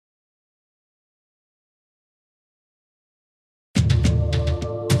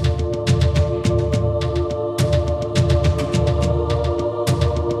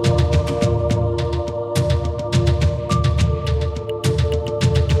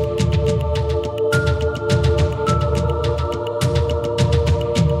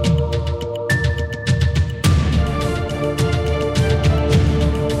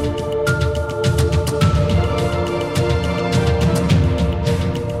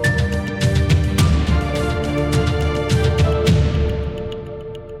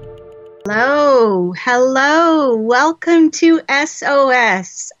Hello. Welcome to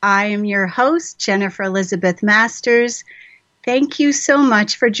SOS. I am your host, Jennifer Elizabeth Masters. Thank you so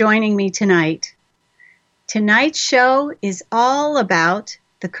much for joining me tonight. Tonight's show is all about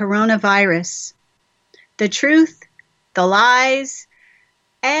the coronavirus, the truth, the lies,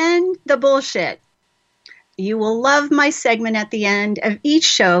 and the bullshit. You will love my segment at the end of each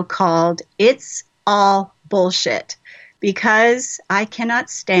show called It's All Bullshit, because I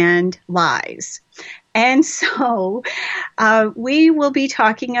cannot stand lies. And so we will be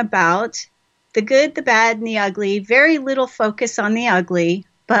talking about the good, the bad, and the ugly. Very little focus on the ugly,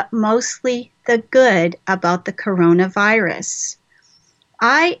 but mostly the good about the coronavirus.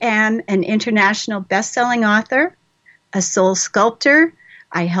 I am an international best-selling author, a soul sculptor.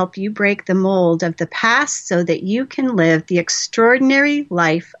 I help you break the mold of the past so that you can live the extraordinary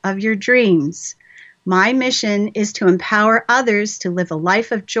life of your dreams. My mission is to empower others to live a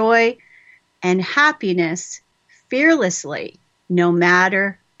life of joy and happiness fearlessly, no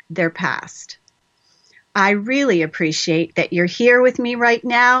matter their past. I really appreciate that you're here with me right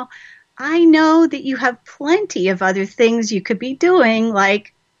now. I know that you have plenty of other things you could be doing,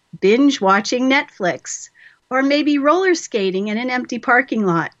 like binge watching Netflix, or maybe roller skating in an empty parking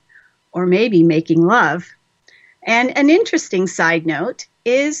lot, or maybe making love. And an interesting side note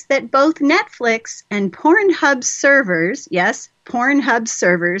is that both Netflix and Pornhub servers, yes, Pornhub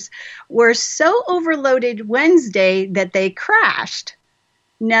servers, were so overloaded Wednesday that they crashed.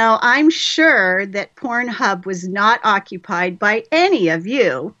 Now, I'm sure that Pornhub was not occupied by any of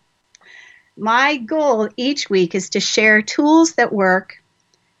you. My goal each week is to share tools that work,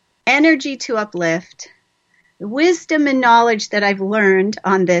 energy to uplift, wisdom and knowledge that I've learned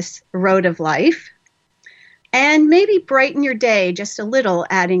on this road of life, and maybe brighten your day just a little,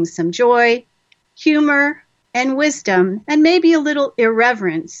 adding some joy, humor, and wisdom, and maybe a little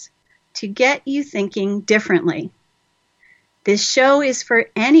irreverence to get you thinking differently. This show is for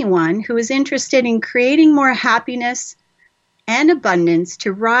anyone who is interested in creating more happiness and abundance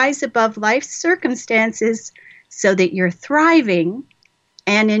to rise above life's circumstances so that you're thriving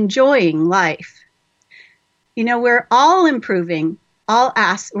and enjoying life. You know, we're all about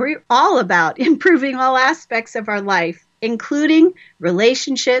improving all aspects of our life, including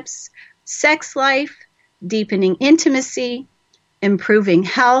relationships, sex life, deepening intimacy, improving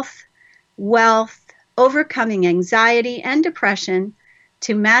health, wealth, overcoming anxiety and depression,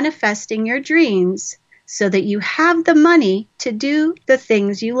 to manifesting your dreams so that you have the money to do the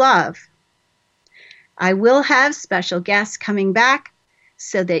things you love. I will have special guests coming back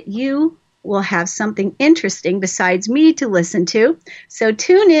so that you will have something interesting besides me to listen to. So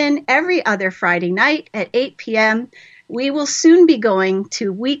tune in every other Friday night at 8 p.m. We will soon be going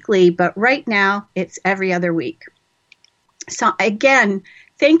to weekly, but right now it's every other week. So again,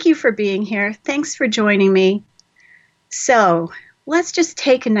 thank you for being here. Thanks for joining me. So let's just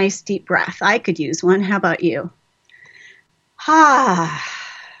take a nice deep breath. I could use one. How about you?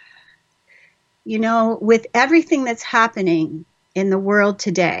 You know, with everything that's happening in the world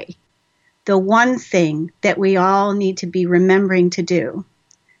today, the one thing that we all need to be remembering to do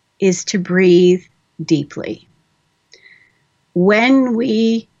is to breathe deeply. When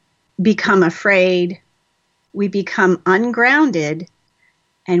we become afraid, we become ungrounded,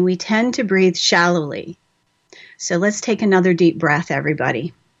 and we tend to breathe shallowly. So let's take another deep breath,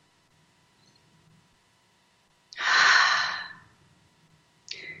 everybody.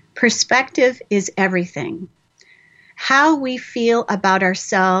 Perspective is everything. How we feel about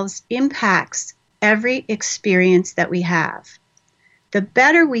ourselves impacts every experience that we have. The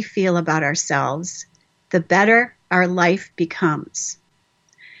better we feel about ourselves, the better our life becomes.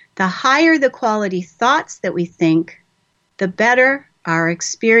 The higher the quality thoughts that we think, the better our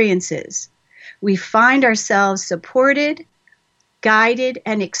experiences. We find ourselves supported, guided,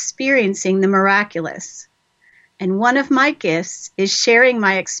 and experiencing the miraculous. And one of my gifts is sharing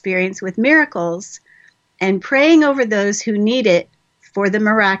my experience with miracles and praying over those who need it for the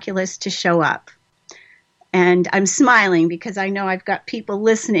miraculous to show up. And I'm smiling because I know I've got people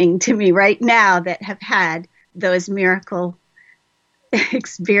listening to me right now that have had those miracle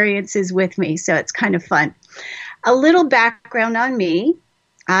experiences with me. So it's kind of fun. A little background on me.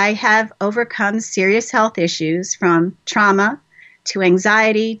 I have overcome serious health issues from trauma to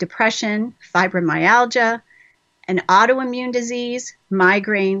anxiety, depression, fibromyalgia, an autoimmune disease,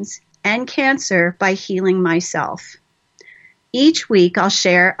 migraines, and cancer by healing myself. Each week I'll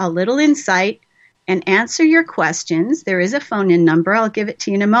share a little insight and answer your questions. There is a phone-in number, I'll give it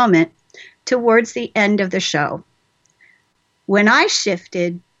to you in a moment, towards the end of the show. When I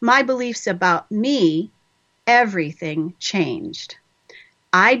shifted my beliefs about me, everything changed.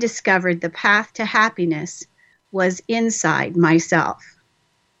 I discovered the path to happiness was inside myself.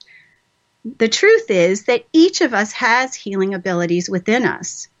 The truth is that each of us has healing abilities within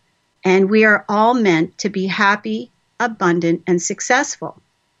us, and we are all meant to be happy, abundant, and successful.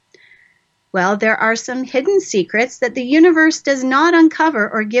 Well, there are some hidden secrets that the universe does not uncover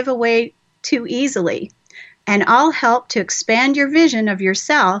or give away too easily, and I'll help to expand your vision of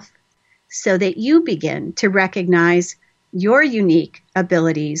yourself so that you begin to recognize your unique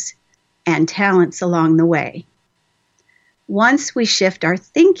abilities and talents along the way. Once we shift our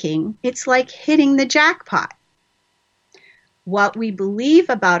thinking, it's like hitting the jackpot. What we believe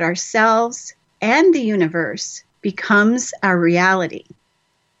about ourselves and the universe becomes our reality.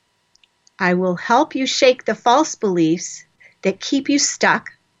 I will help you shake the false beliefs that keep you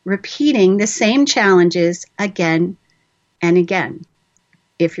stuck repeating the same challenges again and again.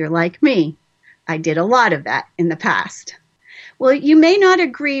 If you're like me, I did a lot of that in the past. Well, you may not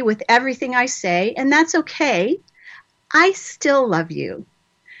agree with everything I say, and that's okay. I still love you.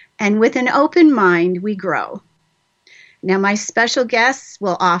 And with an open mind, we grow. Now, my special guests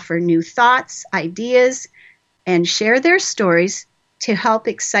will offer new thoughts, ideas, and share their stories to help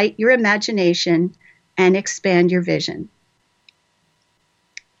excite your imagination and expand your vision.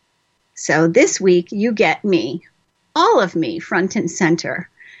 So this week, you get me, all of me, front and center.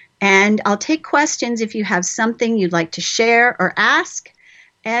 And I'll take questions if you have something you'd like to share or ask.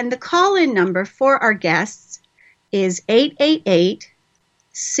 And the call-in number for our guests is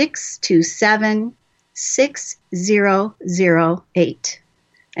 888-627-6008.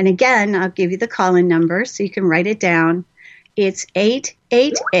 And again, I'll give you the call-in number so you can write it down. It's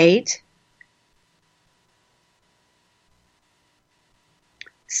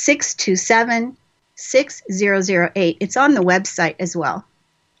 888-627-6008. It's on the website as well.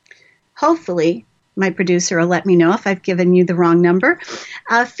 Hopefully, my producer will let me know if I've given you the wrong number.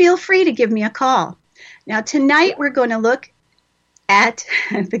 Feel free to give me a call. Now, tonight we're going to look at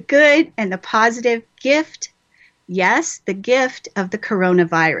the good and the positive gift. Yes, the gift of the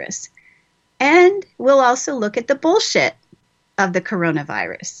coronavirus. And we'll also look at the bullshit of the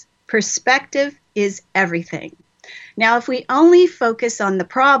coronavirus. Perspective is everything. Now, if we only focus on the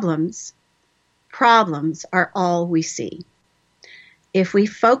problems, problems are all we see. If we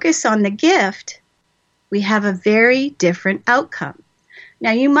focus on the gift, we have a very different outcome.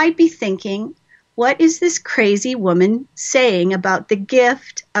 Now, you might be thinking, what is this crazy woman saying about the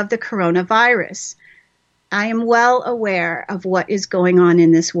gift of the coronavirus? I am well aware of what is going on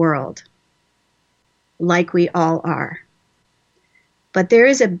in this world, like we all are. But there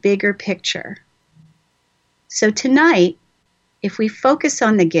is a bigger picture. So tonight, if we focus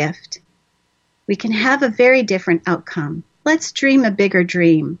on the gift, we can have a very different outcome. Let's dream a bigger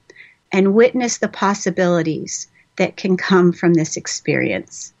dream and witness the possibilities that can come from this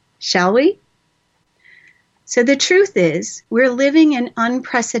experience. Shall we? So the truth is, we're living in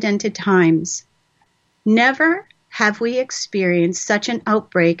unprecedented times. Never have we experienced such an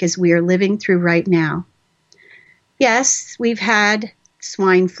outbreak as we are living through right now. Yes, we've had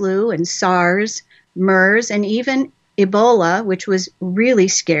swine flu and SARS, MERS, and even Ebola, which was really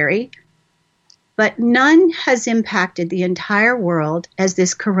scary. But none has impacted the entire world as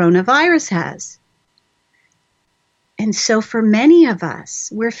this coronavirus has. And so for many of us,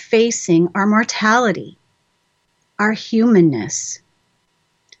 we're facing our mortality, our humanness.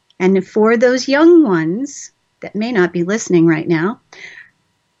 And for those young ones that may not be listening right now,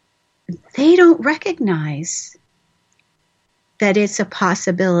 they don't recognize that it's a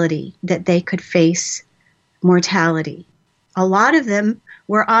possibility that they could face mortality. A lot of them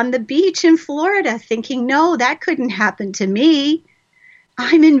were on the beach in Florida thinking, no, that couldn't happen to me.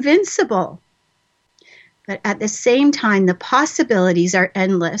 I'm invincible. But at the same time, the possibilities are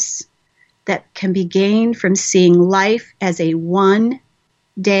endless that can be gained from seeing life as a one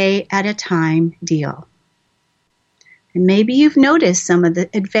day at a time deal. And maybe you've noticed some of the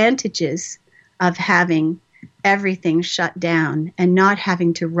advantages of having everything shut down and not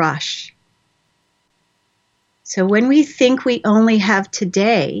having to rush. So when we think we only have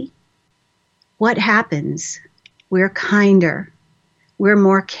today, what happens? We're kinder, we're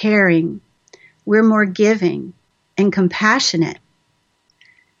more caring, we're more giving and compassionate.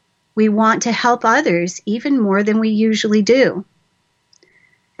 We want to help others even more than we usually do.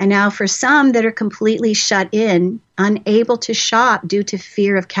 And now for some that are completely shut in, unable to shop due to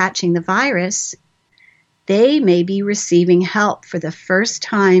fear of catching the virus, they may be receiving help for the first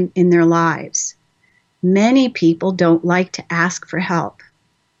time in their lives. Many people don't like to ask for help,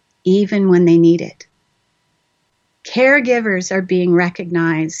 even when they need it. Caregivers are being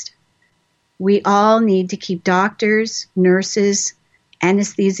recognized. We all need to keep doctors, nurses,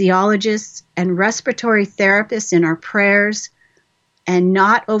 anesthesiologists and respiratory therapists in our prayers, and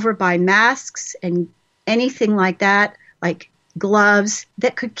not over by masks and anything like that, like gloves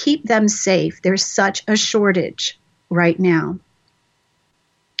that could keep them safe. There's such a shortage right now.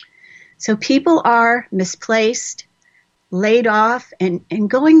 So people are misplaced, laid off, and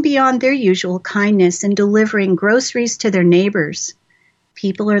going beyond their usual kindness and delivering groceries to their neighbors.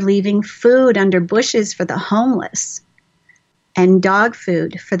 People are leaving food under bushes for the homeless and dog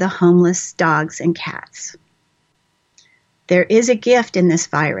food for the homeless dogs and cats. There is a gift in this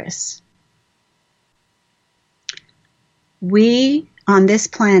virus. We on this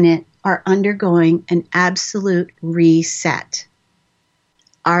planet are undergoing an absolute reset.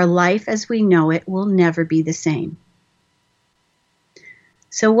 Our life as we know it will never be the same.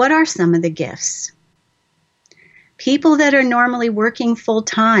 So what are some of the gifts? People that are normally working full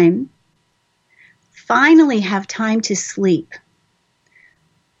time finally have time to sleep.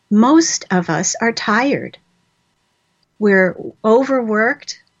 Most of us are tired. We're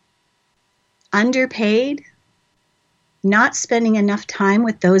overworked, underpaid, not spending enough time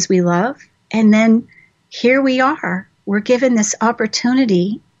with those we love. And then here we are. We're given this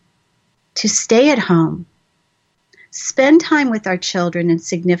opportunity to stay at home, spend time with our children and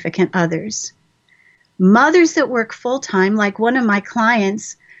significant others. Mothers that work full-time, like one of my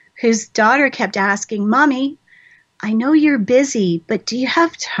clients whose daughter kept asking, "Mommy, I know you're busy, but do you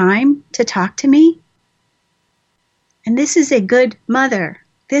have time to talk to me?" And this is a good mother.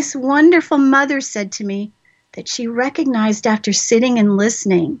 This wonderful mother said to me that she recognized after sitting and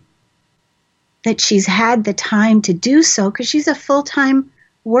listening that she's had the time to do so because she's a full-time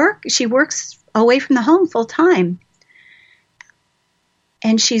she works away from the home full-time.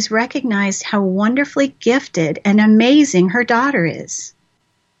 And she's recognized how wonderfully gifted and amazing her daughter is.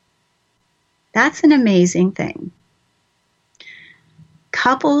 That's an amazing thing.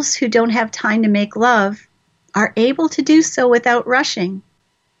 Couples who don't have time to make love are able to do so without rushing.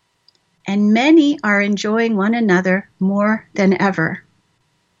 And many are enjoying one another more than ever.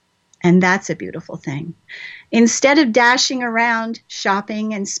 And that's a beautiful thing. Instead of dashing around,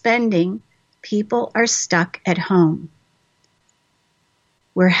 shopping and spending, people are stuck at home.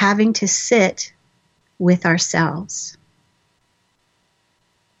 We're having to sit with ourselves.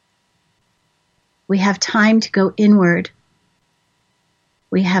 We have time to go inward.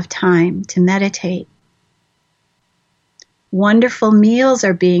 We have time to meditate. Wonderful meals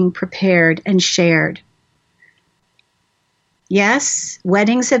are being prepared and shared. Yes,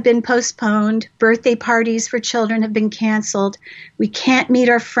 weddings have been postponed. Birthday parties for children have been canceled. We can't meet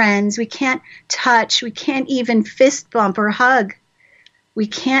our friends. We can't touch. We can't even fist bump or hug. We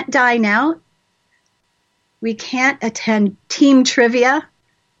can't dine out. We can't attend team trivia,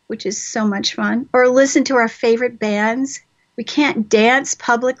 which is so much fun, or listen to our favorite bands. We can't dance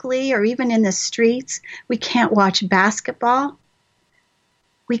publicly or even in the streets. We can't watch basketball.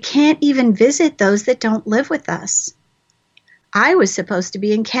 We can't even visit those that don't live with us. I was supposed to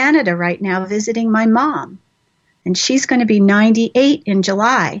be in Canada right now visiting my mom, and she's going to be 98 in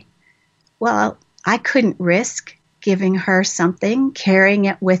July. Well, I couldn't risk giving her something, carrying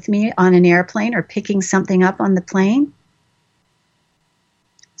it with me on an airplane or picking something up on the plane.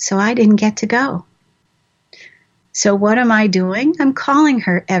 So I didn't get to go. So what am I doing? I'm calling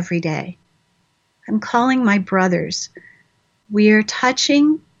her every day. I'm calling my brothers. We're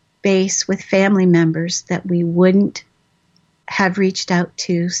touching base with family members that we wouldn't have reached out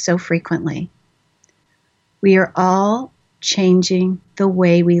to so frequently. We are all changing the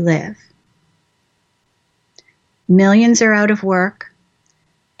way we live. Millions are out of work,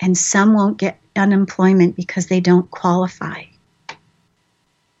 and some won't get unemployment because they don't qualify.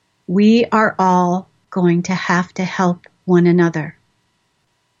 We are all going to have to help one another.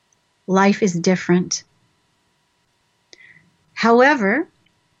 Life is different. However,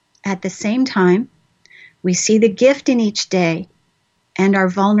 at the same time, we see the gift in each day and our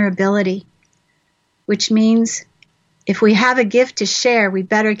vulnerability, which means if we have a gift to share, we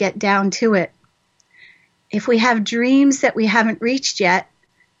better get down to it. If we have dreams that we haven't reached yet,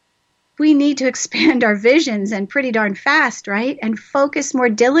 we need to expand our visions and pretty darn fast, right? And focus more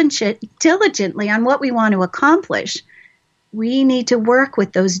diligently on what we want to accomplish. We need to work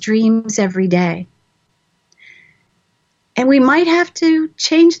with those dreams every day. And we might have to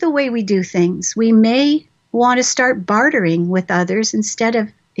change the way we do things. We may want to start bartering with others instead of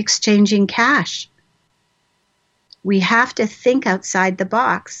exchanging cash. We have to think outside the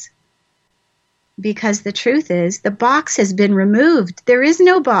box. Because the truth is, the box has been removed. There is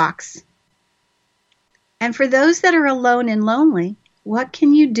no box. And for those that are alone and lonely, what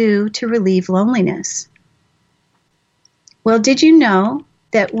can you do to relieve loneliness? Well, did you know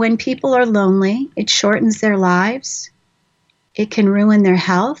that when people are lonely, it shortens their lives? It can ruin their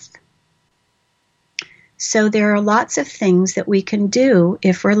health. So there are lots of things that we can do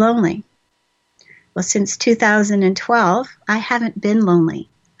if we're lonely. Well, since 2012, I haven't been lonely.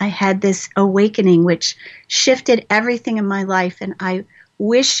 I had this awakening which shifted everything in my life, and I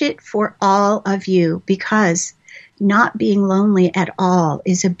wish it for all of you, because not being lonely at all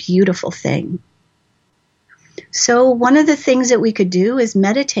is a beautiful thing. So one of the things that we could do is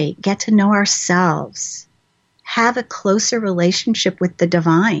meditate, get to know ourselves, have a closer relationship with the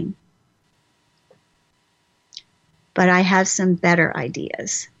divine. But I have some better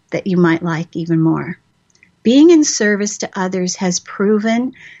ideas that you might like even more. Being in service to others has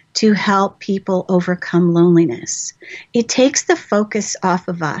proven to help people overcome loneliness. It takes the focus off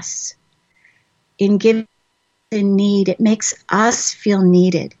of us. In giving in need, it makes us feel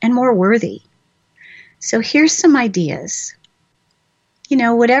needed and more worthy. So here's some ideas.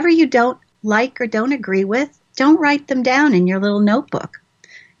 Whatever you don't like or don't agree with, don't write them down in your little notebook,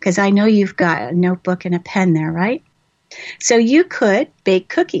 because I know you've got a notebook and a pen there, right? So you could bake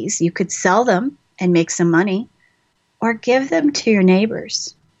cookies. You could sell them and make some money, or give them to your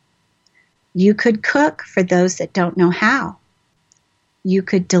neighbors. You could cook for those that don't know how. You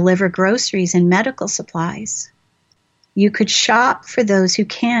could deliver groceries and medical supplies. You could shop for those who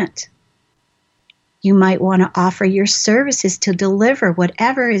can't. You might want to offer your services to deliver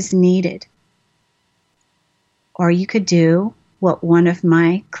whatever is needed. Or you could do what one of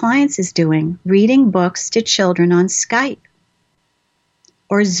my clients is doing, reading books to children on Skype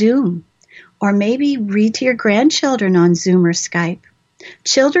or Zoom, or maybe read to your grandchildren on Zoom or Skype.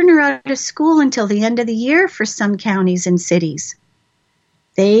 Children are out of school until the end of the year for some counties and cities.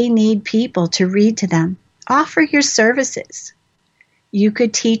 They need people to read to them. Offer your services. You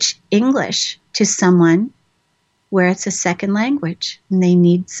could teach English to someone where it's a second language and they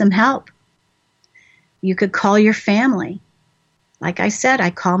need some help. You could call your family. Like I said,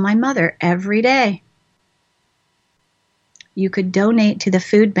 I call my mother every day. You could donate to the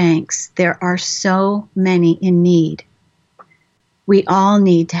food banks. There are so many in need. We all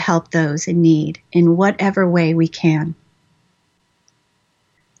need to help those in need in whatever way we can.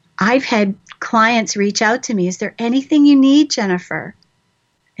 I've had clients reach out to me, is there anything you need, Jennifer?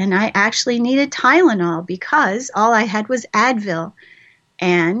 And I actually needed Tylenol because all I had was Advil.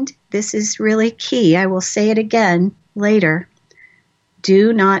 And this is really key. I will say it again later.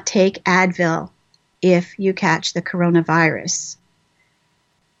 Do not take Advil if you catch the coronavirus.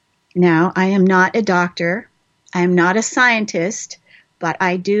 Now, I am not a doctor. I am not a scientist, but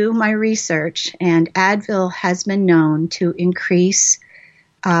I do my research, and Advil has been known to increase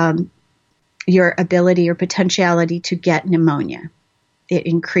your ability or potentiality to get pneumonia. It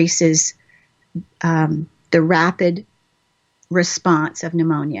increases the rapid response of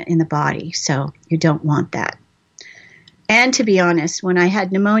pneumonia in the body, so you don't want that. And to be honest, when I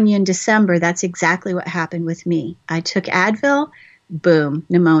had pneumonia in December, that's exactly what happened with me. I took Advil, boom,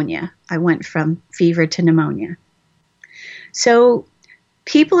 pneumonia. I went from fever to pneumonia. So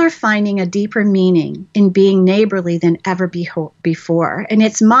people are finding a deeper meaning in being neighborly than ever before. And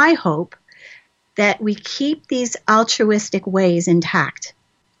it's my hope that we keep these altruistic ways intact.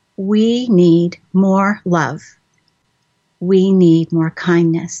 We need more love. We need more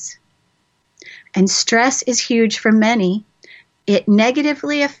kindness. And stress is huge for many. It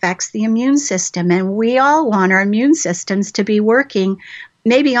negatively affects the immune system, and we all want our immune systems to be working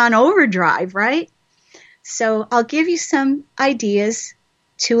maybe on overdrive, right? So I'll give you some ideas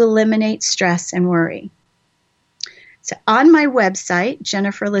to eliminate stress and worry. So on my website,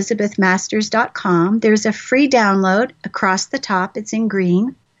 jenniferelizabethmasters.com, there's a free download across the top. It's in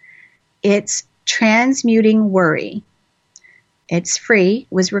green. It's Transmuting Worry. It's free,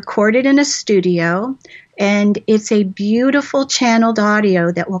 was recorded in a studio, and it's a beautiful channeled audio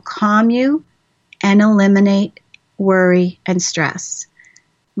that will calm you and eliminate worry and stress.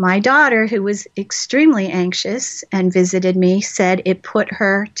 My daughter, who was extremely anxious and visited me, said it put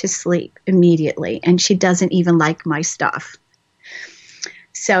her to sleep immediately, and she doesn't even like my stuff.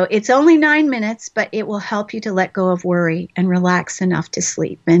 So it's only 9 minutes, but it will help you to let go of worry and relax enough to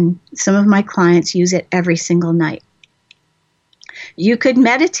sleep. And some of my clients use it every single night. You could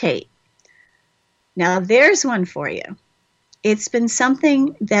meditate. Now, there's one for you. It's been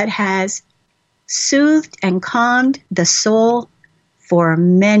something that has soothed and calmed the soul for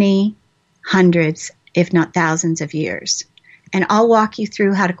many hundreds, if not thousands of years. And I'll walk you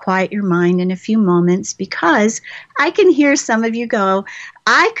through how to quiet your mind in a few moments, because I can hear some of you go,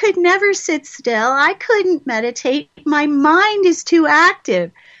 I could never sit still. I couldn't meditate. My mind is too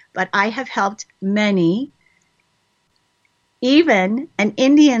active. But I have helped many Even an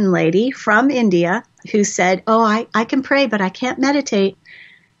Indian lady from India who said, oh, I can pray, but I can't meditate.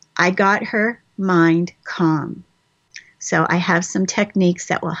 I got her mind calm. So I have some techniques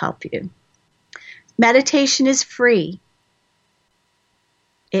that will help you. Meditation is free.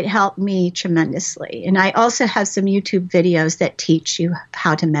 It helped me tremendously. And I also have some YouTube videos that teach you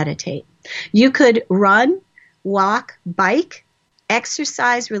how to meditate. You could run, walk, bike,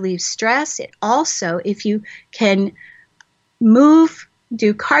 exercise, relieve stress. It also, if you can move,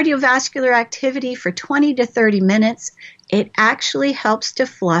 do cardiovascular activity for 20 to 30 minutes, it actually helps to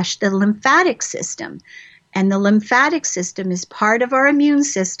flush the lymphatic system. And the lymphatic system is part of our immune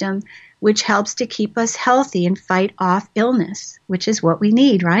system, which helps to keep us healthy and fight off illness, which is what we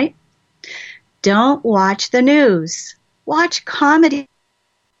need, right? Don't watch the news. Watch comedy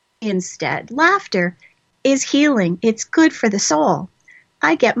instead. Laughter is healing. It's good for the soul.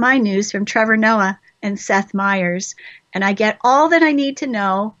 I get my news from Trevor Noah and Seth Meyers, and I get all that I need to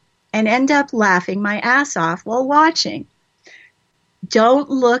know and end up laughing my ass off while watching. Don't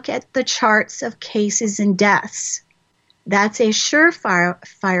look at the charts of cases and deaths. That's a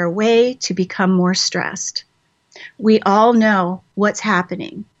surefire way to become more stressed. We all know what's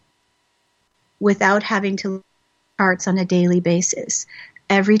happening without having to look at charts on a daily basis.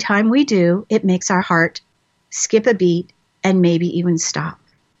 Every time we do, it makes our heart skip a beat and maybe even stop.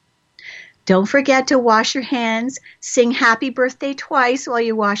 Don't forget to wash your hands, sing happy birthday twice while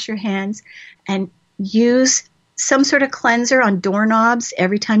you wash your hands, and use some sort of cleanser on doorknobs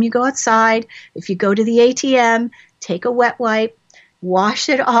every time you go outside. If you go to the ATM, take a wet wipe, wash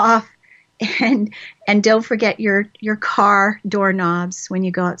it off, and don't forget your car doorknobs when you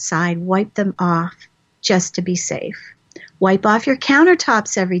go outside. Wipe them off just to be safe. Wipe off your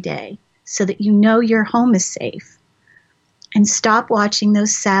countertops every day so that you know your home is safe. And stop watching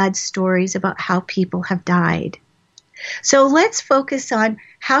those sad stories about how people have died. So let's focus on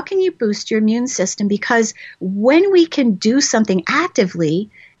how can you boost your immune system, because when we can do something actively,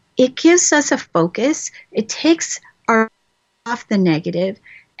 it gives us a focus, it takes our off the negative,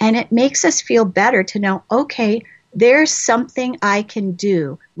 and it makes us feel better to know, okay, there's something I can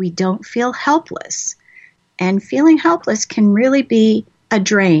do. We don't feel helpless. And feeling helpless can really be a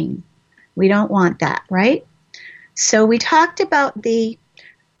drain. We don't want that, right? So we talked about the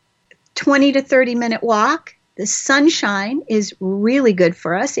 20 to 30 minute walk. The sunshine is really good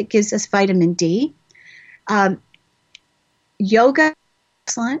for us. It gives us vitamin D. Yoga,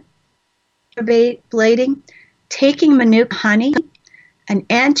 excellent. Blading, taking Manuka honey, an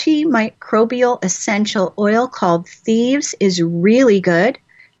antimicrobial essential oil called Thieves is really good.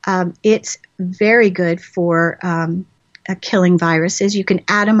 It's very good for killing viruses. You can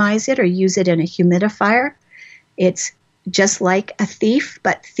atomize it or use it in a humidifier. It's just like a thief,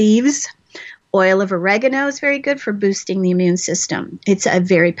 but Thieves. Oil of oregano is very good for boosting the immune system. It's a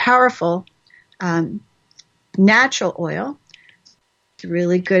very powerful natural oil. It's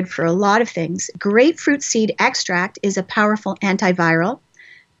really good for a lot of things. Grapefruit seed extract is a powerful antiviral.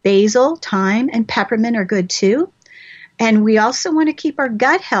 Basil, thyme, and peppermint are good too. And we also want to keep our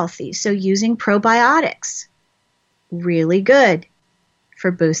gut healthy, so using probiotics, really good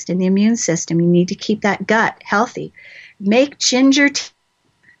for boosting the immune system. You need to keep that gut healthy. Make ginger tea.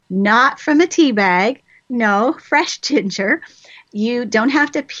 Not from a tea bag, no, fresh ginger. You don't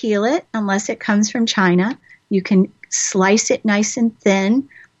have to peel it unless it comes from China. You can slice it nice and thin,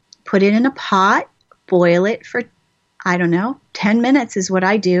 put it in a pot, boil it for, 10 minutes is what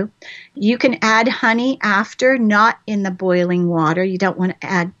I do. You can add honey after, not in the boiling water. You don't want to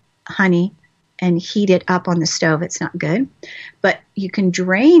add honey and heat it up on the stove. It's not good. But you can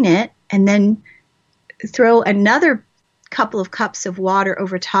drain it and then throw another couple of cups of water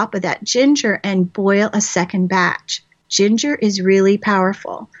over top of that ginger and boil a second batch. Ginger is really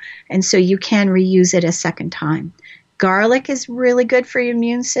powerful, and so you can reuse it a second time. Garlic is really good for your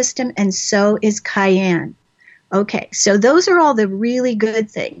immune system, and so is cayenne. Okay, so those are all the really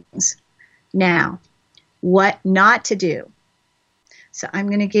good things. Now, what not to do. So I'm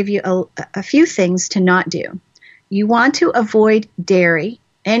going to give you a few things to not do. You want to avoid dairy,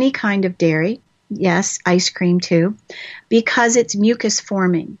 any kind of dairy. Yes, ice cream too, because it's mucus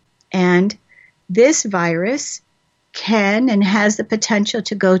forming. And this virus can and has the potential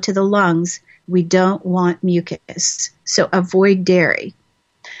to go to the lungs. We don't want mucus. So avoid dairy.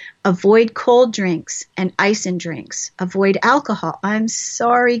 Avoid cold drinks and ice in drinks. Avoid alcohol. I'm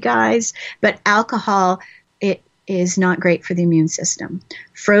sorry, guys, but alcohol, it is not great for the immune system.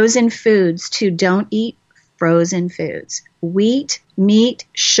 Frozen foods too. Don't eat frozen foods. Wheat, meat,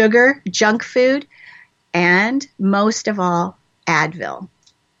 sugar, junk food, and most of all, Advil.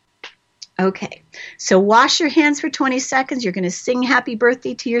 Okay, so wash your hands for 20 seconds. You're going to sing happy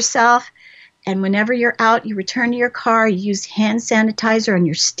birthday to yourself. And whenever you're out, you return to your car, you use hand sanitizer on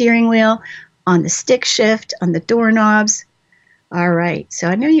your steering wheel, on the stick shift, on the doorknobs. All right, so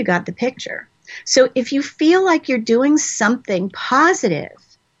I know you got the picture. So if you feel like you're doing something positive,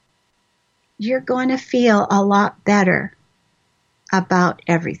 you're going to feel a lot better about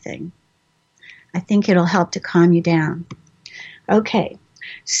everything. I think it'll help to calm you down. Okay,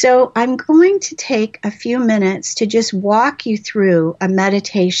 so I'm going to take a few minutes to just walk you through a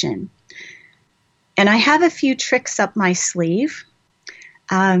meditation. And I have a few tricks up my sleeve.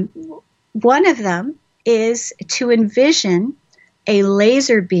 One of them is to envision a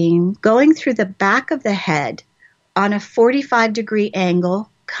laser beam going through the back of the head on a 45-degree angle,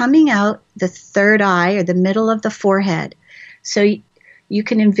 coming out the third eye or the middle of the forehead. So you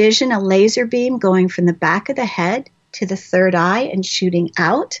can envision a laser beam going from the back of the head to the third eye and shooting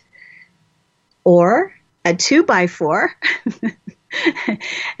out, or a 2x4.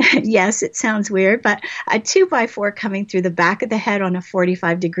 Yes, it sounds weird, but a 2x4 coming through the back of the head on a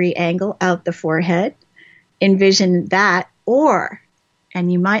 45-degree angle out the forehead. Envision that, or,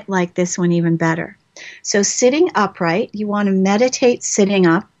 and you might like this one even better. So sitting upright, you want to meditate sitting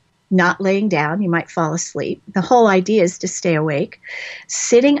up, not laying down. You might fall asleep. The whole idea is to stay awake.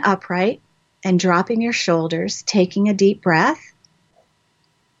 Sitting upright and dropping your shoulders, taking a deep breath.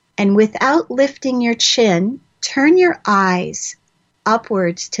 And without lifting your chin, turn your eyes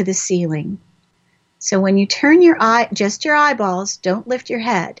upwards to the ceiling. So when you turn your eye, just your eyeballs, don't lift your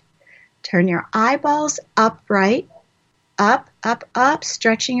head. Turn your eyeballs upright, up, up, up,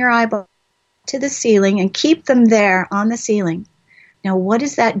 stretching your eyeballs to the ceiling and keep them there on the ceiling. Now, what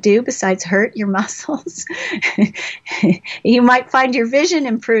does that do besides hurt your muscles? You might find your vision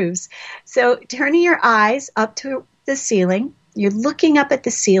improves. So turning your eyes up to the ceiling, you're looking up at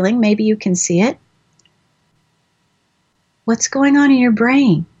the ceiling. Maybe you can see it. What's going on in your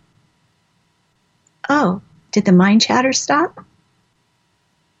brain? Oh, did the mind chatter stop?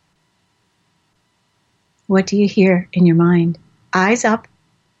 What do you hear in your mind? Eyes up.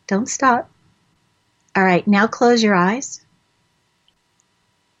 Don't stop. All right, now close your eyes.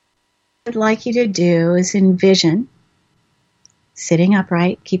 What I'd like you to do is envision, sitting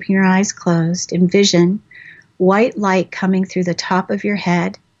upright, keeping your eyes closed, envision white light coming through the top of your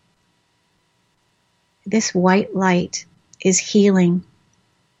head. This white light is healing.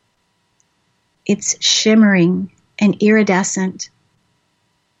 It's shimmering and iridescent.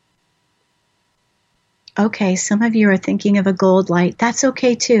 Okay, some of you are thinking of a gold light. That's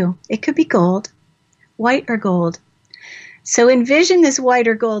okay too. It could be gold, white or gold. So envision this white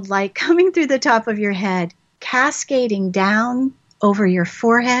or gold light coming through the top of your head, cascading down over your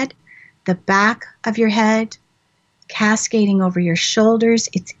forehead, the back of your head, cascading over your shoulders.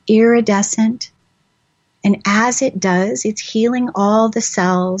 It's iridescent. And as it does, it's healing all the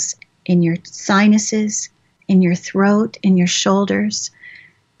cells in your sinuses, in your throat, in your shoulders,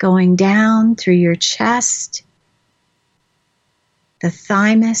 going down through your chest, the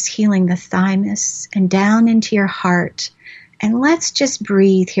thymus, healing the thymus, and down into your heart. And let's just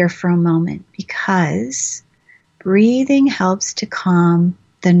breathe here for a moment, because breathing helps to calm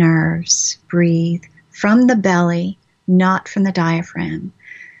the nerves. Breathe from the belly, not from the diaphragm.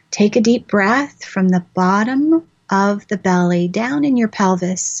 Take a deep breath from the bottom of the belly down in your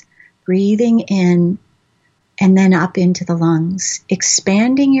pelvis, breathing in and then up into the lungs,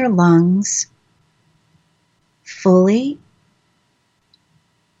 expanding your lungs fully,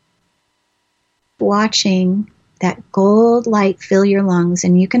 watching that gold light fill your lungs.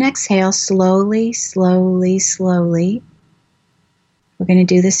 And you can exhale slowly, slowly, slowly. We're going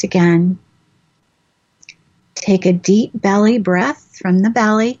to do this again. Take a deep belly breath from the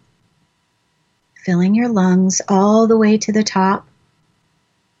belly, filling your lungs all the way to the top.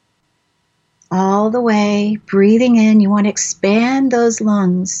 All the way, breathing in. You want to expand those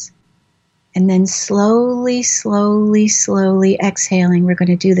lungs. And then slowly, slowly, slowly exhaling. We're going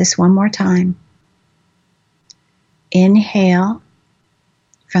to do this one more time. Inhale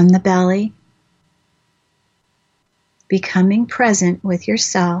from the belly, becoming present with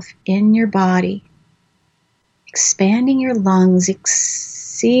yourself in your body, expanding your lungs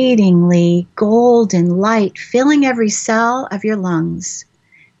exceedingly golden light, filling every cell of your lungs,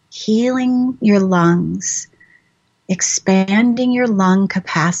 healing your lungs, expanding your lung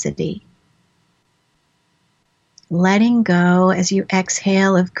capacity, letting go as you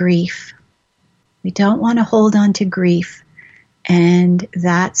exhale of grief. We don't want to hold on to grief, and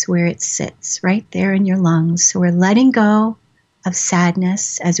that's where it sits, right there in your lungs. So we're letting go of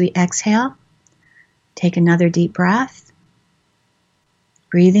sadness as we exhale. Take another deep breath.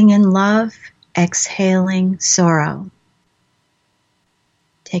 Breathing in love, exhaling sorrow.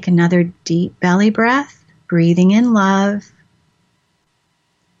 Take another deep belly breath, breathing in love,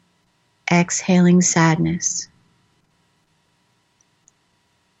 exhaling sadness.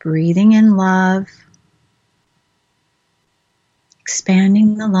 Breathing in love,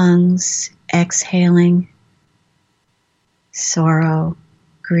 expanding the lungs, exhaling sorrow,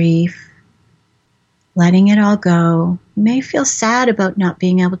 grief, letting it all go. You may feel sad about not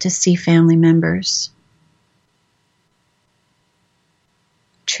being able to see family members.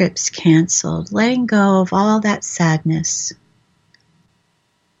 Trips canceled, letting go of all that sadness.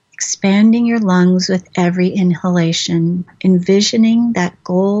 Expanding your lungs with every inhalation, envisioning that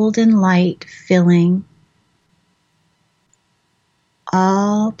golden light filling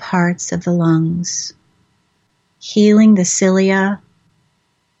all parts of the lungs, healing the cilia,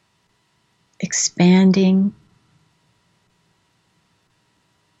 expanding.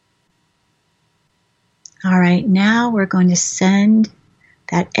 All right, now we're going to send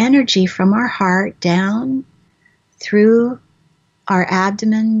that energy from our heart down through our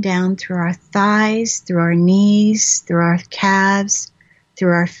abdomen, down through our thighs, through our knees, through our calves,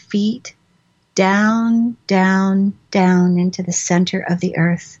 through our feet, down, down, down into the center of the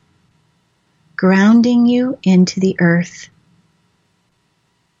earth, grounding you into the earth.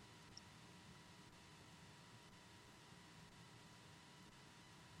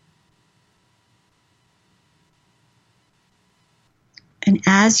 And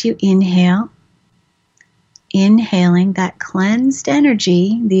as you inhale, inhaling that cleansed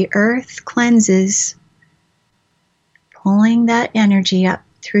energy, the earth cleanses, pulling that energy up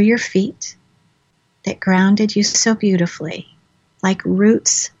through your feet that grounded you so beautifully, like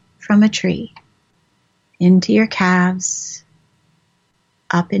roots from a tree, into your calves,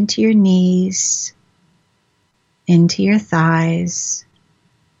 up into your knees, into your thighs,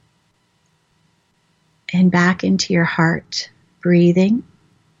 and back into your heart, breathing.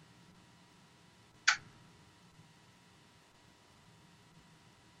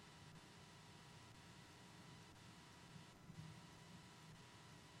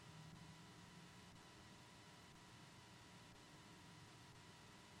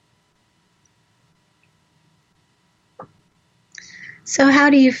 So how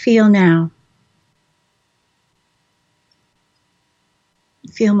do you feel now?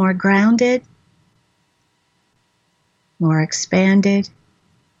 Feel more grounded, more expanded?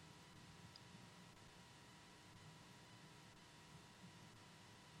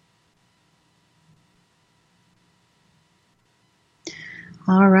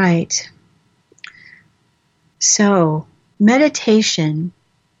 All right. So, meditation,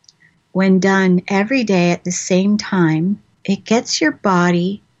 when done every day at the same time, it gets your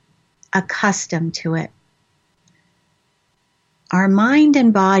body accustomed to it. Our mind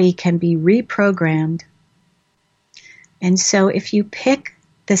and body can be reprogrammed. And so if you pick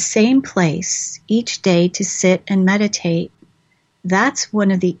the same place each day to sit and meditate, that's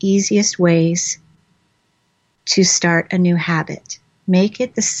one of the easiest ways to start a new habit. Make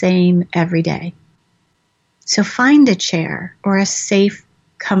it the same every day. So find a chair or a safe,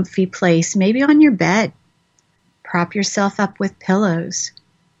 comfy place, maybe on your bed. Prop yourself up with pillows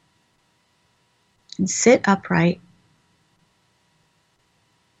and sit upright.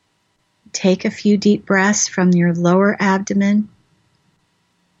 Take a few deep breaths from your lower abdomen,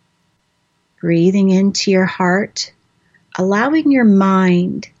 breathing into your heart, allowing your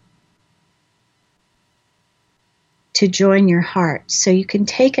mind to join your heart. So you can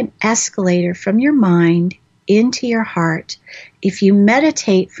take an escalator from your mind into your heart. If you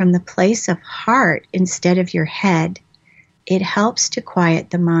meditate from the place of heart instead of your head, it helps to quiet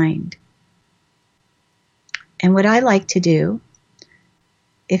the mind. And what I like to do,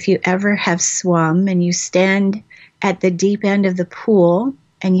 if you ever have swum and you stand at the deep end of the pool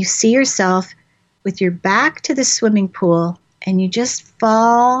and you see yourself with your back to the swimming pool and you just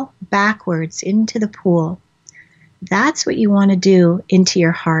fall backwards into the pool, that's what you want to do into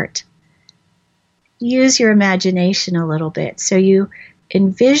your heart. Use your imagination a little bit. So you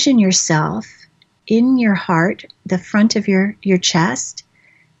envision yourself in your heart, the front of your chest,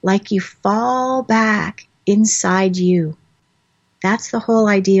 like you fall back inside you. That's the whole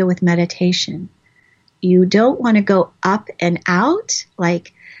idea with meditation. You don't want to go up and out,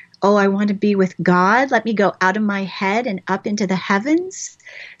 like, oh, I want to be with God. Let me go out of my head and up into the heavens.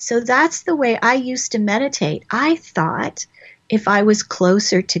 So that's the way I used to meditate. I thought if I was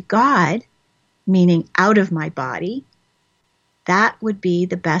closer to God, meaning out of my body, that would be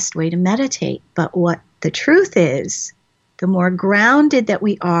the best way to meditate. But what the truth is, the more grounded that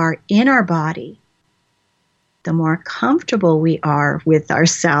we are in our body, the more comfortable we are with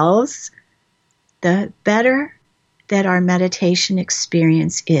ourselves, the better that our meditation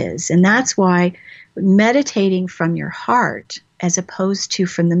experience is. And that's why meditating from your heart as opposed to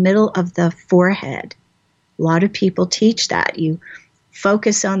from the middle of the forehead. A lot of people teach that. You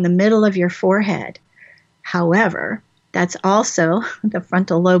focus on the middle of your forehead. However, that's also the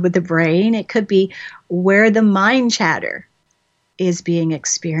frontal lobe of the brain. It could be where the mind chatter is being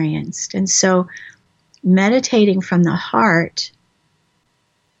experienced. And so meditating from the heart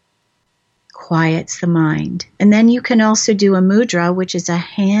quiets the mind. And then you can also do a mudra, which is a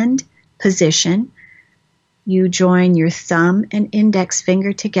hand position. You join your thumb and index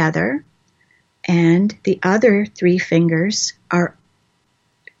finger together, and the other 3 fingers are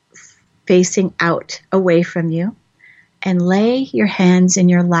facing out away from you, and lay your hands in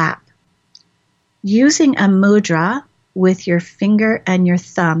your lap. Using a mudra with your finger and your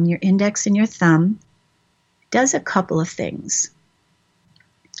thumb, your index and your thumb, does a couple of things.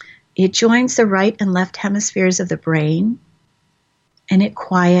 It joins the right and left hemispheres of the brain, and it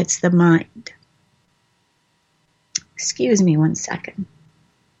quiets the mind. Excuse me one second.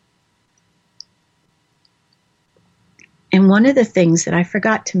 And one of the things that I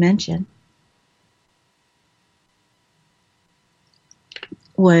forgot to mention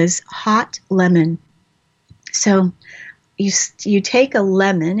was hot lemon. So you take a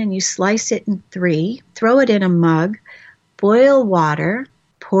lemon and you slice it in 3, throw it in a mug, boil water,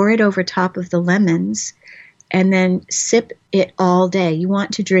 pour it over top of the lemons, and then sip it all day. You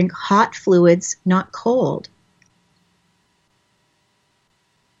want to drink hot fluids, not cold.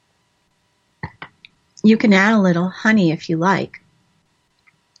 You can add a little honey if you like.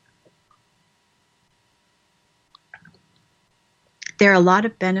 There are a lot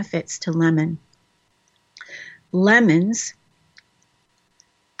of benefits to lemon. Lemons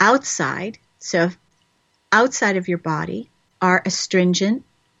outside of your body are astringent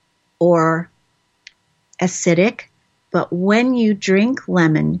or acidic, but when you drink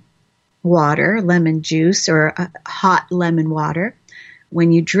lemon water, lemon juice, or hot lemon water,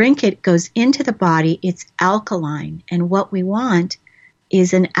 when you drink it, it goes into the body, it's alkaline. And what we want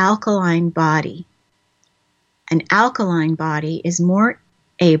is an alkaline body. An alkaline body is more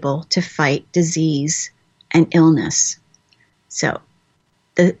able to fight disease and illness. So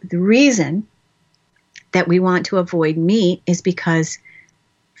the reason that we want to avoid meat is because,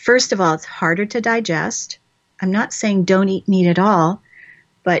 first of all, it's harder to digest. I'm not saying don't eat meat at all,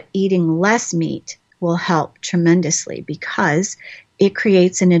 but eating less meat will help tremendously because it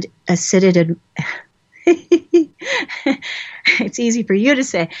creates an acidic. It's easy for you to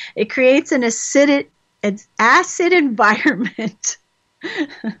say. It creates an acid environment.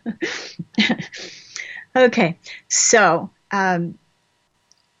 Okay, so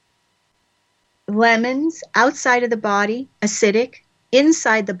lemons outside of the body, acidic,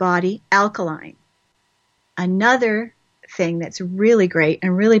 inside the body, alkaline. Another thing that's really great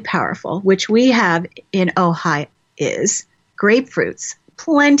and really powerful, which we have in Ohio, is grapefruits.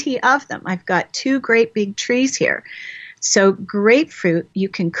 Plenty of them. I've got 2 great big trees here. So grapefruit you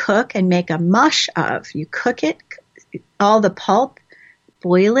can cook and make a mush of. You cook it, all the pulp,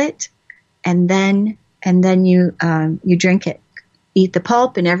 boil it, and then you drink it. Eat the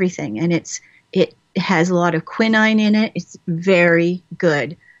pulp and everything, and it has a lot of quinine in it. It's very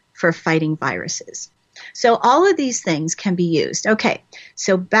good for fighting viruses. So all of these things can be used. Okay,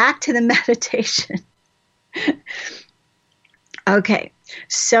 so back to the meditation. Okay,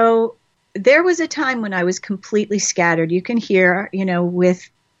 so there was a time when I was completely scattered. You can hear,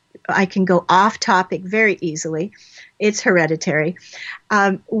 I can go off topic very easily. It's hereditary.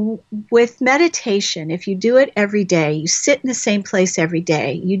 With meditation, if you do it every day, you sit in the same place every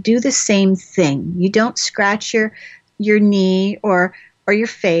day, you do the same thing. You don't scratch your knee or your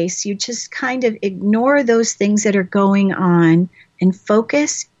face. You just kind of ignore those things that are going on and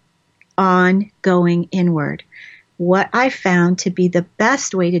focus on going inward. What I found to be the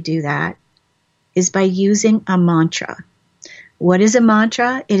best way to do that is by using a mantra. What is a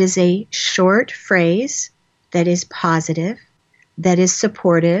mantra? It is a short phrase that is positive, that is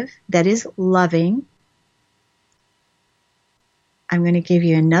supportive, that is loving. I'm going to give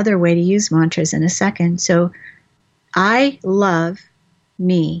you another way to use mantras in a second. So, I love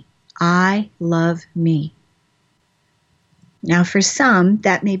me. I love me. Now, for some,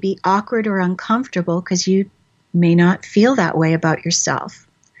 that may be awkward or uncomfortable because you may not feel that way about yourself.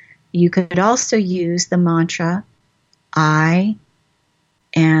 You could also use the mantra, I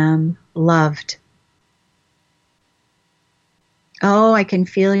am loved. Oh, I can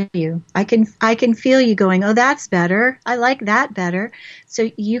feel you. I can feel you going, oh, that's better. I like that better.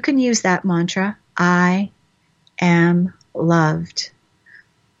 So you can use that mantra, I am loved.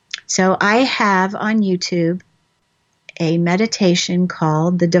 So I have on YouTube a meditation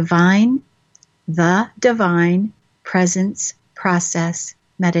called the Divine Presence Process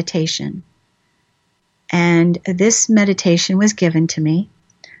Meditation. And this meditation was given to me,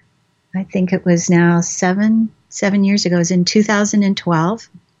 I think it was now seven years ago. It was in 2012.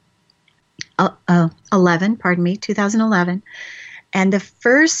 2011. And the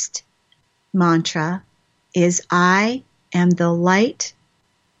first mantra is, I am the light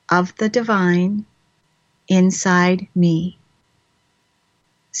of the divine inside me.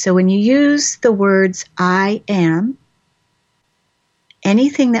 So when you use the words I am,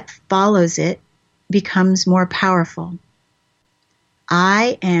 anything that follows it becomes more powerful.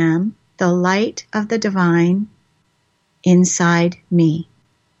 I am the light of the divine inside me.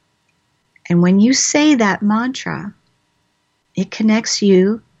 And when you say that mantra, it connects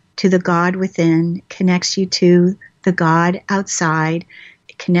you to the God within, connects you to the God outside,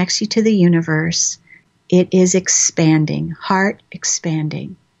 it connects you to the universe. It is expanding, heart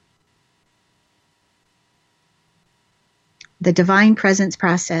expanding. The Divine Presence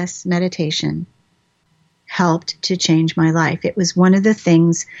Process meditation helped to change my life. It was one of the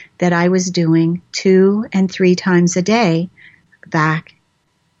things that I was doing 2 and 3 times a day back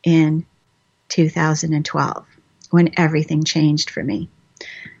in 2012 when everything changed for me.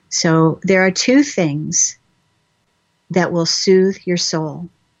 So there are 2 things that will soothe your soul.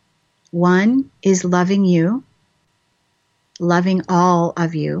 One is loving you, loving all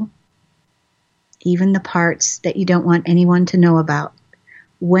of you, even the parts that you don't want anyone to know about.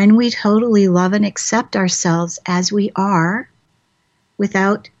 When we totally love and accept ourselves as we are,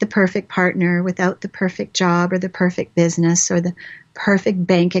 without the perfect partner, without the perfect job or the perfect business or the perfect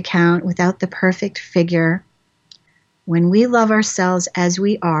bank account, without the perfect figure, when we love ourselves as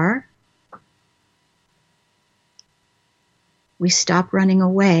we are, we stop running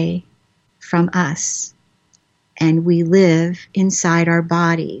away from us and we live inside our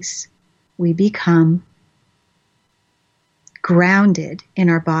bodies. We become grounded in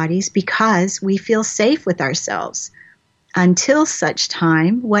our bodies because we feel safe with ourselves. Until such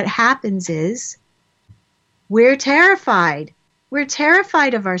time, what happens is we're terrified. We're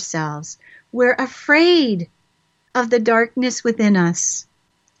terrified of ourselves. We're afraid of the darkness within us.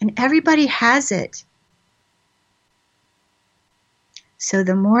 And everybody has it. So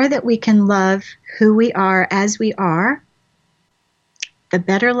the more that we can love who we are as we are, the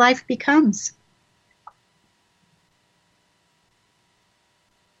better life becomes.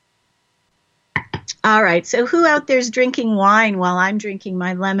 All right, so who out there is drinking wine while I'm drinking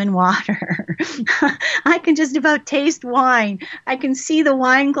my lemon water? I can just about taste wine. I can see the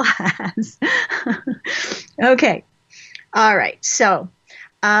wine glass. Okay, all right, so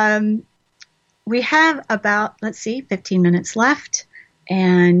we have about, 15 minutes left,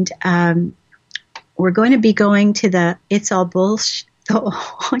 and we're going to be going to the It's All Bullshit, I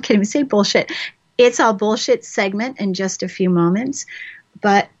can't even say bullshit, It's All Bullshit segment in just a few moments,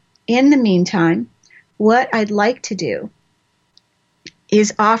 but in the meantime, what I'd like to do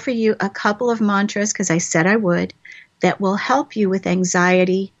is offer you a couple of mantras, because I said I would, that will help you with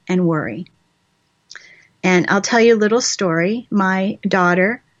anxiety and worry. And I'll tell you a little story. My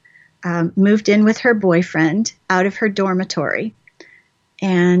daughter moved in with her boyfriend out of her dormitory,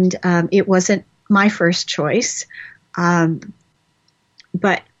 and it wasn't my first choice.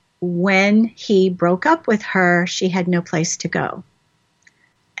 But when he broke up with her, she had no place to go.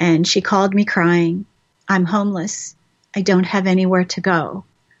 And she called me crying, I'm homeless. I don't have anywhere to go.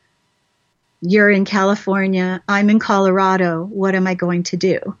 You're in California. I'm in Colorado. What am I going to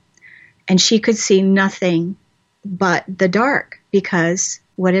do? And she could see nothing but the dark because,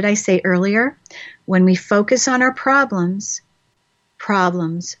 what did I say earlier? When we focus on our problems,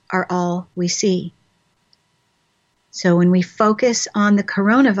 problems are all we see. So when we focus on the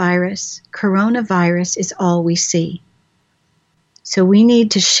coronavirus, coronavirus is all we see. So we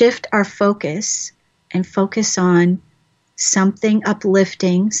need to shift our focus and focus on something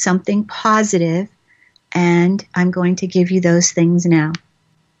uplifting, something positive, and I'm going to give you those things now.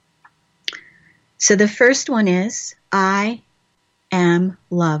 So the first one is, I am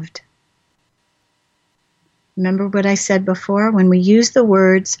loved. Remember what I said before? When we use the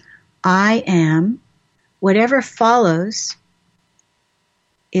words, I am, whatever follows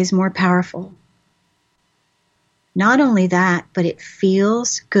is more powerful. Not only that, but it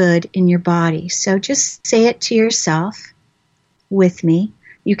feels good in your body. So just say it to yourself with me.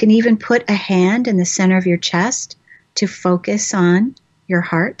 You can even put a hand in the center of your chest to focus on your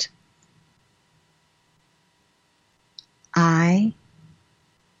heart. I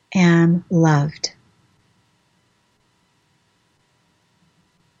am loved.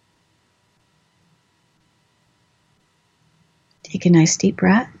 Take a nice deep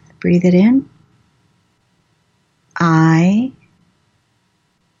breath. Breathe it in. I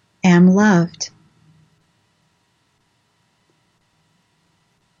am loved.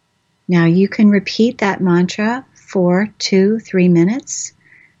 Now you can repeat that mantra for 2-3 minutes,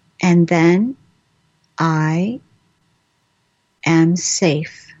 and then I am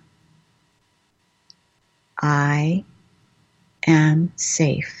safe. I am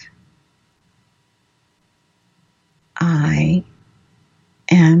safe. I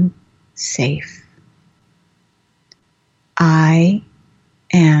am safe. I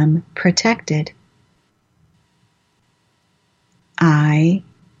am protected. I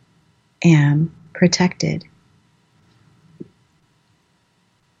am protected.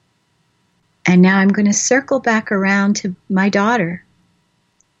 And now I'm going to circle back around to my daughter.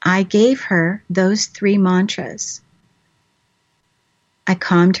 I gave her those 3 mantras. I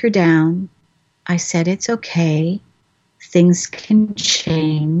calmed her down. I said it's okay. Things can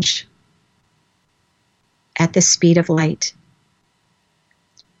change at the speed of light.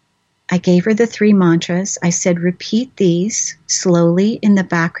 I gave her the 3 mantras. I said, repeat these slowly in the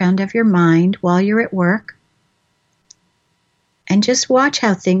background of your mind while you're at work. And just watch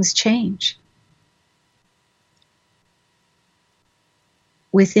how things change.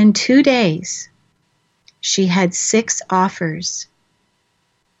 Within 2 days, she had 6 offers,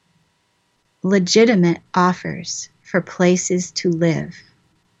 legitimate offers for places to live.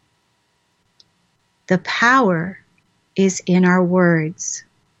 The power is in our words.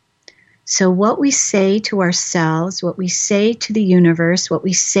 So what we say to ourselves, what we say to the universe, what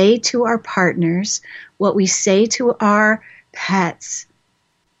we say to our partners, what we say to our pets,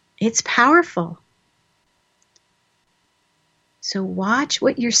 it's powerful. So watch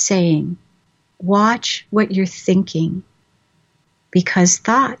what you're saying. Watch what you're thinking. Because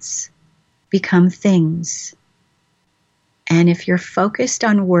thoughts become things. And if you're focused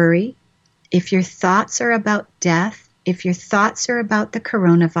on worry, if your thoughts are about death, if your thoughts are about the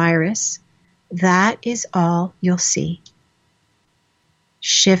coronavirus, that is all you'll see.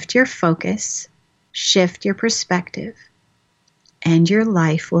 Shift your focus, shift your perspective, and your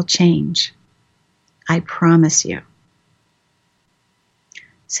life will change. I promise you.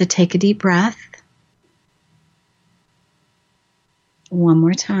 So take a deep breath. One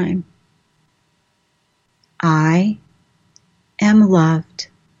more time. I am loved.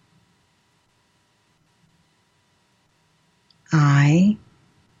 I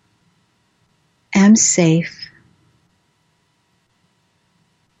am safe.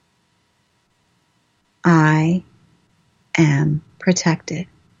 I am protected.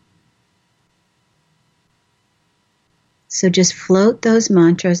 So just float those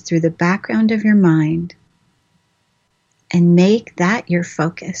mantras through the background of your mind and make that your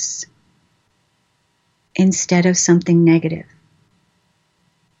focus instead of something negative.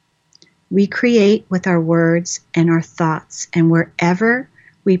 We create with our words and our thoughts, and wherever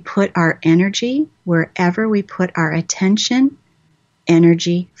we put our energy, wherever we put our attention,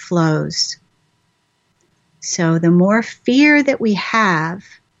 energy flows. So the more fear that we have,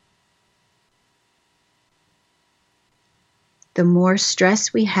 the more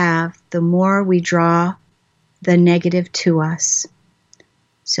stress we have, the more we draw the negative to us.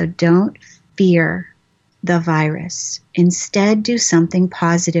 So don't fear the virus. Instead, do something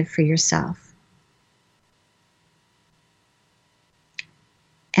positive for yourself.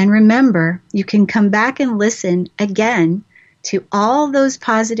 And remember, you can come back and listen again to all those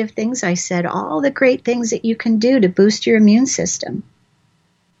positive things I said, all the great things that you can do to boost your immune system.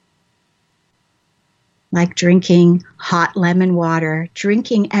 Like drinking hot lemon water,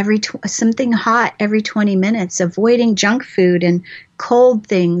 drinking something hot every 20 minutes, avoiding junk food and cold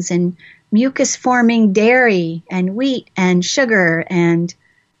things and mucus-forming dairy and wheat and sugar and,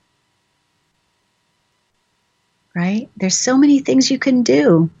 right? There's so many things you can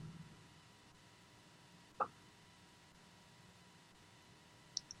do.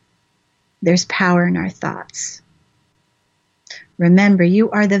 There's power in our thoughts. Remember,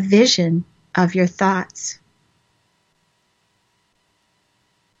 you are the vision of your thoughts.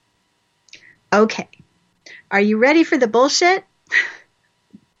 Okay, are you ready for the bullshit?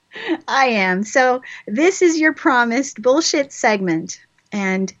 I am. So this is your promised bullshit segment,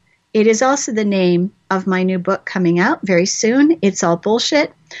 and it is also the name of my new book coming out very soon. It's all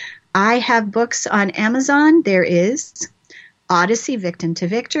bullshit. I have books on Amazon. There is Odyssey, Victim to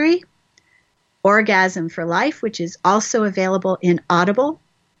Victory, Orgasm for Life, which is also available in Audible.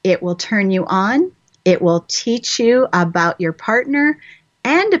 It will turn you on. It will teach you about your partner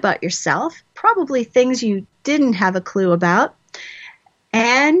and about yourself, probably things you didn't have a clue about.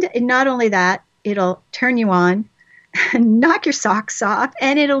 And not only that, it'll turn you on knock your socks off,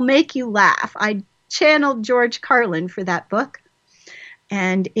 and it'll make you laugh. I channeled George Carlin for that book,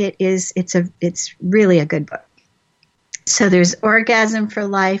 and it's really a good book. So there's Orgasm for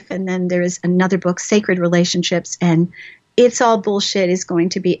Life, and then there's another book, Sacred Relationships, and It's All Bullshit is going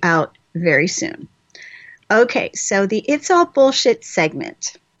to be out very soon. Okay, so the It's All Bullshit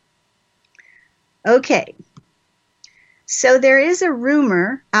segment. Okay, so there is a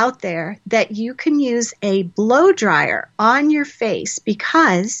rumor out there that you can use a blow dryer on your face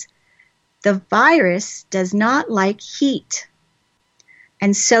because the virus does not like heat.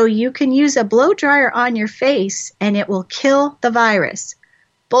 And so you can use a blow dryer on your face and it will kill the virus.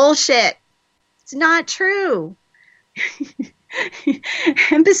 Bullshit. It's not true.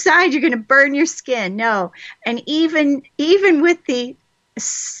 And besides, you're going to burn your skin. No. And even with the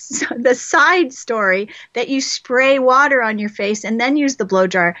side story that you spray water on your face and then use the blow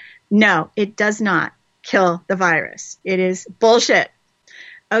dryer, no, it does not kill the virus. It is bullshit.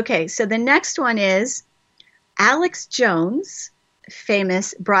 Okay, so the next one is Alex Jones,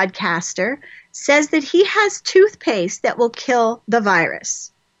 famous broadcaster, says that he has toothpaste that will kill the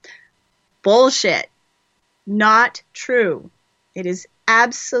virus. Bullshit. Not true. It is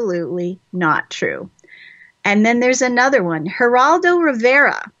absolutely not true. And then there's another one. Geraldo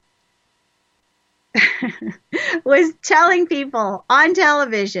Rivera was telling people on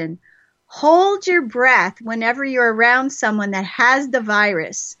television, hold your breath whenever you're around someone that has the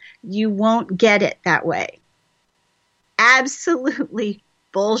virus. You won't get it that way. Absolutely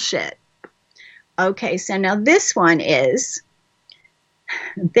bullshit. Okay, so now this one is,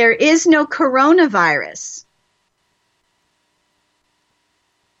 there is no coronavirus.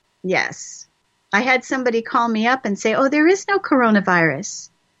 Yes. I had somebody call me up and say, oh, there is no coronavirus.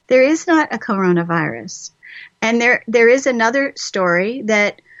 There is not a coronavirus. And there is another story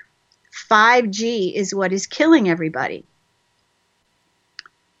that 5G is what is killing everybody.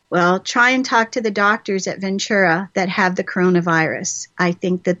 Well, try and talk to the doctors at Ventura that have the coronavirus. I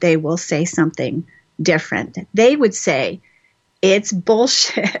think that they will say something different. They would say, it's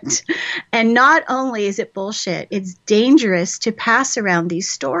bullshit. And not only is it bullshit, it's dangerous to pass around these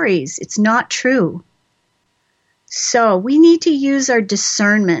stories. It's not true. So we need to use our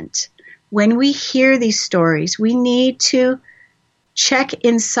discernment. When we hear these stories, we need to check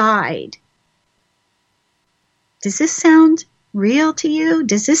inside. Does this sound real to you?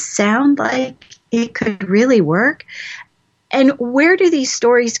 Does this sound like it could really work? And where do these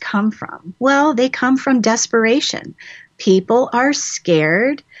stories come from? Well, they come from desperation. People are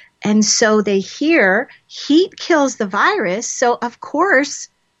scared, and so they hear heat kills the virus, so of course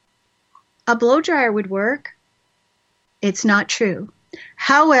a blow dryer would work. It's not true.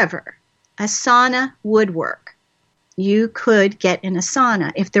 However, a sauna would work. You could get in a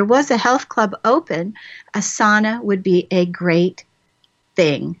sauna. If there was a health club open, a sauna would be a great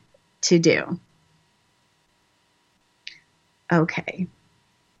thing to do. Okay.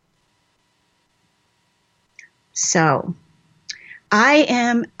 So I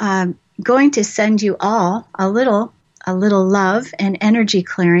am going to send you all a little love and energy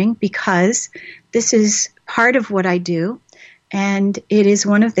clearing because this is part of what I do, and it is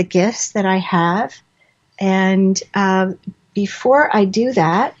one of the gifts that I have. And before I do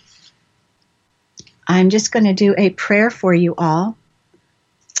that, I'm just going to do a prayer for you all.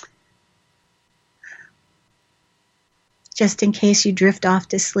 Just in case you drift off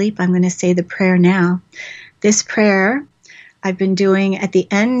to sleep, I'm going to say the prayer now. This prayer I've been doing at the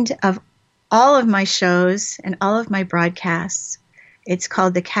end of all of my shows and all of my broadcasts. It's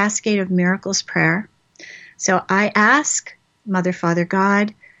called the Cascade of Miracles Prayer. So I ask, Mother, Father,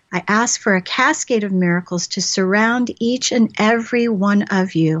 God, I ask for a cascade of miracles to surround each and every one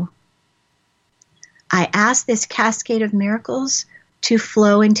of you. I ask this cascade of miracles to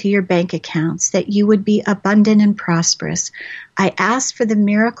flow into your bank accounts, that you would be abundant and prosperous. I ask for the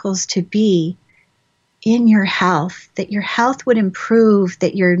miracles to be in your health, that your health would improve,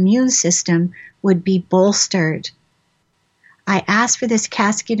 that your immune system would be bolstered. I ask for this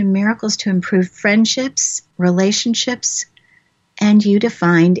cascade of miracles to improve friendships, relationships, and you to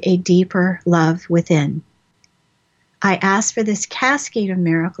find a deeper love within. I ask for this cascade of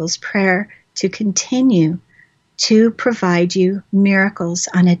miracles prayer to continue to provide you miracles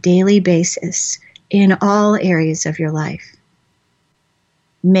on a daily basis in all areas of your life.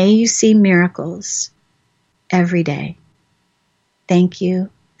 May you see miracles every day. Thank you,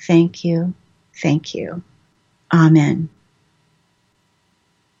 thank you, thank you. Amen.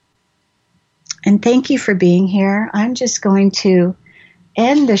 And thank you for being here. I'm just going to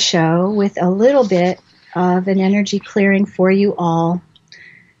end the show with a little bit of an energy clearing for you all.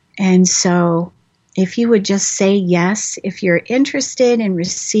 And so if you would just say yes, if you're interested in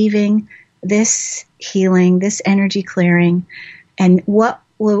receiving this healing, this energy clearing, and what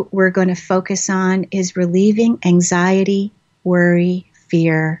we're going to focus on is relieving anxiety, worry,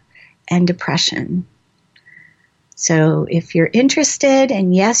 fear, and depression. So if you're interested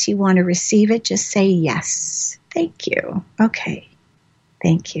and yes, you want to receive it, just say yes. Thank you. Okay.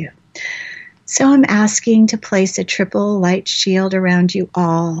 Thank you. So I'm asking to place a triple light shield around you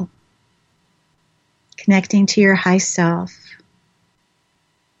all, connecting to your high self.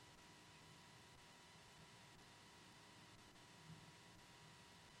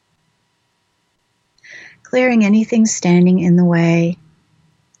 Clearing anything standing in the way.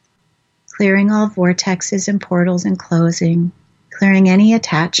 Clearing all vortexes and portals and closing. Clearing any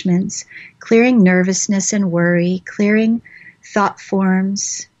attachments. Clearing nervousness and worry. Clearing thought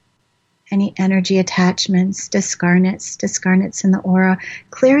forms. Any energy attachments, discarnates in the aura.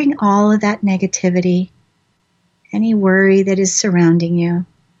 Clearing all of that negativity. Any worry that is surrounding you.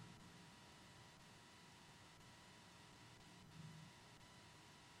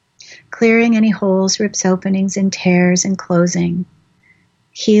 Clearing any holes, rips, openings, and tears and closing.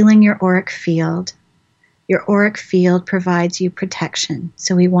 Healing your auric field. Your auric field provides you protection,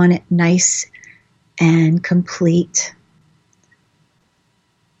 so we want it nice and complete.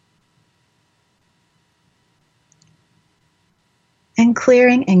 And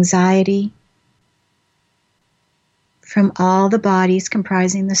clearing anxiety from all the bodies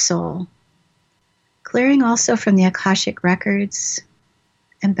comprising the soul. Clearing also from the Akashic records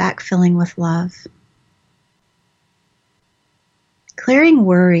and backfilling with love. Clearing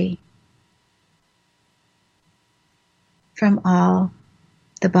worry from all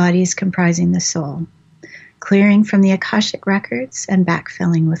the bodies comprising the soul. Clearing from the Akashic records and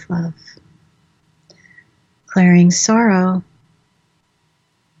backfilling with love. Clearing sorrow,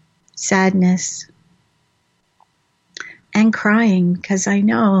 sadness, and crying, because I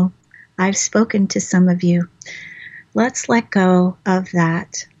know I've spoken to some of you. Let's let go of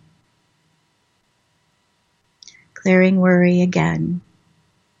that. Clearing worry again.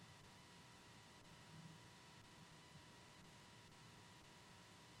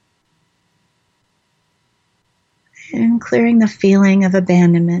 And clearing the feeling of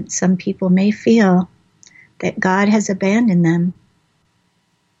abandonment. Some people may feel that God has abandoned them.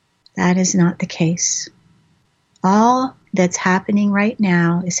 That is not the case. All that's happening right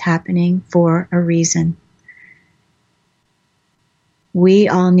now is happening for a reason. We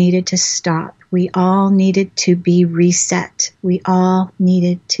all needed to stop. We all needed to be reset. We all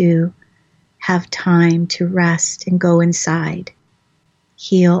needed to have time to rest and go inside,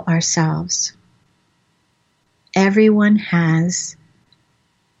 heal ourselves. Everyone has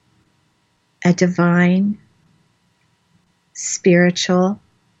a divine, spiritual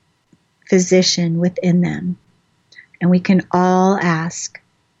physician within them. And we can all ask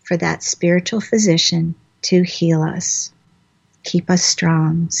for that spiritual physician to heal us, keep us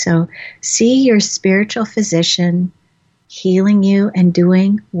strong. So see your spiritual physician healing you and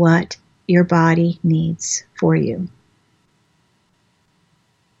doing what your body needs for you.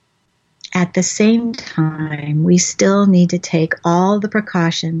 At the same time, we still need to take all the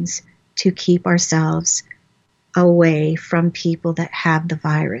precautions to keep ourselves away from people that have the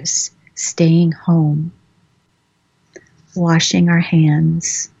virus, staying home, washing our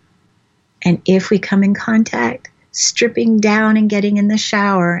hands, and if we come in contact, stripping down and getting in the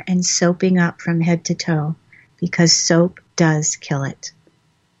shower and soaping up from head to toe, because soap does kill it.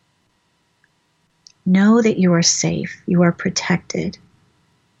 Know that you are safe, you are protected,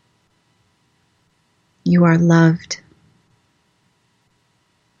 you are loved.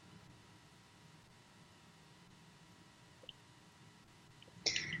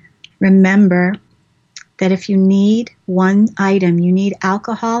 Remember that if you need one item, you need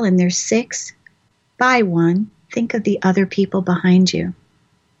alcohol and there's 6, buy one. Think of the other people behind you.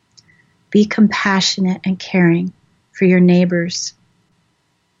 Be compassionate and caring for your neighbors.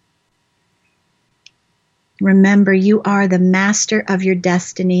 Remember, you are the master of your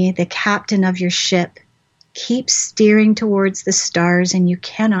destiny, the captain of your ship. Keep steering towards the stars and you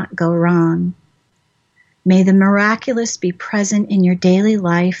cannot go wrong. May the miraculous be present in your daily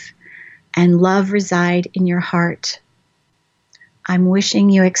life and love reside in your heart. I'm wishing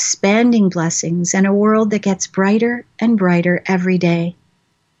you expanding blessings and a world that gets brighter and brighter every day.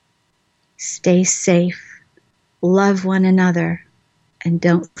 Stay safe, love one another, and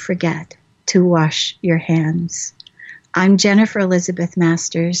don't forget to wash your hands. I'm Jennifer Elizabeth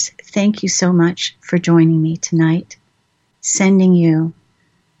Masters. Thank you so much for joining me tonight. Sending you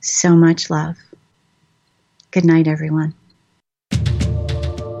so much love. Good night, everyone.